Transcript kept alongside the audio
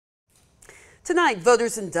Tonight,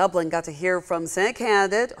 voters in Dublin got to hear from Senate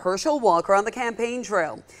candidate Herschel Walker on the campaign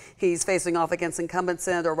trail. He's facing off against incumbent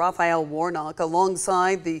Senator Raphael Warnock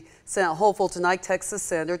alongside the Senate hopeful tonight, Texas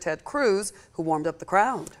Senator Ted Cruz, who warmed up the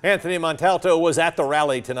crowd. Anthony Montalto was at the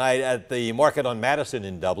rally tonight at the market on Madison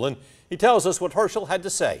in Dublin. He tells us what Herschel had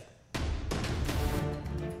to say.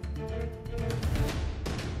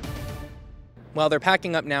 Well, they're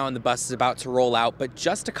packing up now and the bus is about to roll out, but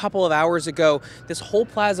just a couple of hours ago, this whole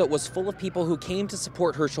plaza was full of people who came to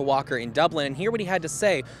support Herschel Walker in Dublin and hear what he had to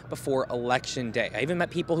say before Election Day. I even met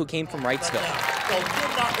people who came from Wrightsville.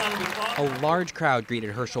 A large crowd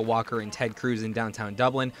greeted Herschel Walker and Ted Cruz in downtown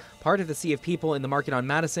Dublin. Part of the sea of people in the market on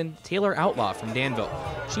Madison, Taylor Outlaw from Danville.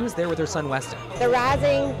 She was there with her son Weston. The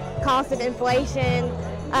rising cost of inflation,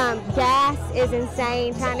 gas is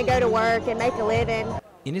insane, trying to go to work and make a living.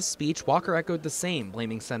 In his speech, Walker echoed the same,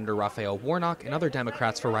 blaming Senator Raphael Warnock and other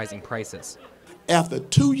Democrats for rising prices. After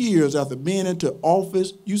 2 years after being into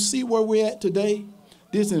office, you see where we're at today?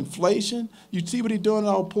 This inflation, you see what he's doing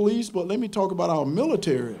to our police, but let me talk about our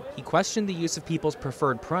military. He questioned the use of people's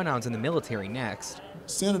preferred pronouns in the military next.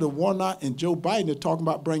 Senator Warnock and Joe Biden are talking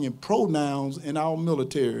about bringing pronouns in our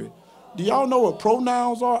military. Do y'all know what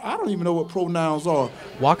pronouns are? I don't even know what pronouns are.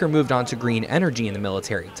 Walker moved on to green energy in the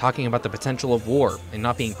military, talking about the potential of war and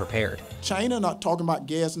not being prepared. China not talking about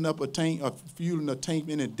gassing up a tank or fueling a tank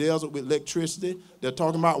in the desert with electricity. They're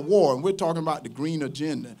talking about war, and we're talking about the green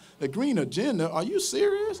agenda. The green agenda, are you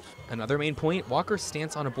serious? Another main point, Walker's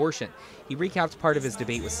stance on abortion. He recapped part of his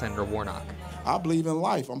debate with Senator Warnock. I believe in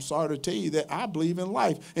life. I'm sorry to tell you that I believe in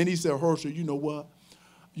life. And he said, Herschel, you know what?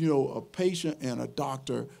 You know, a patient and a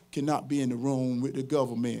doctor cannot be in the room with the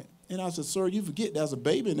government. And I said, sir, you forget there's a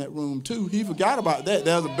baby in that room, too. He forgot about that.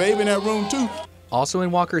 There's a baby in that room, too. Also in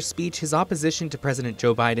Walker's speech, his opposition to President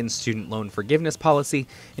Joe Biden's student loan forgiveness policy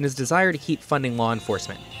and his desire to keep funding law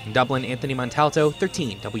enforcement. In Dublin, Anthony Montalto,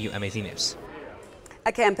 13 WMAZ News.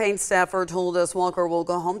 A campaign staffer told us Walker will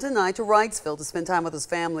go home tonight to Wrightsville to spend time with his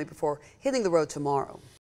family before hitting the road tomorrow.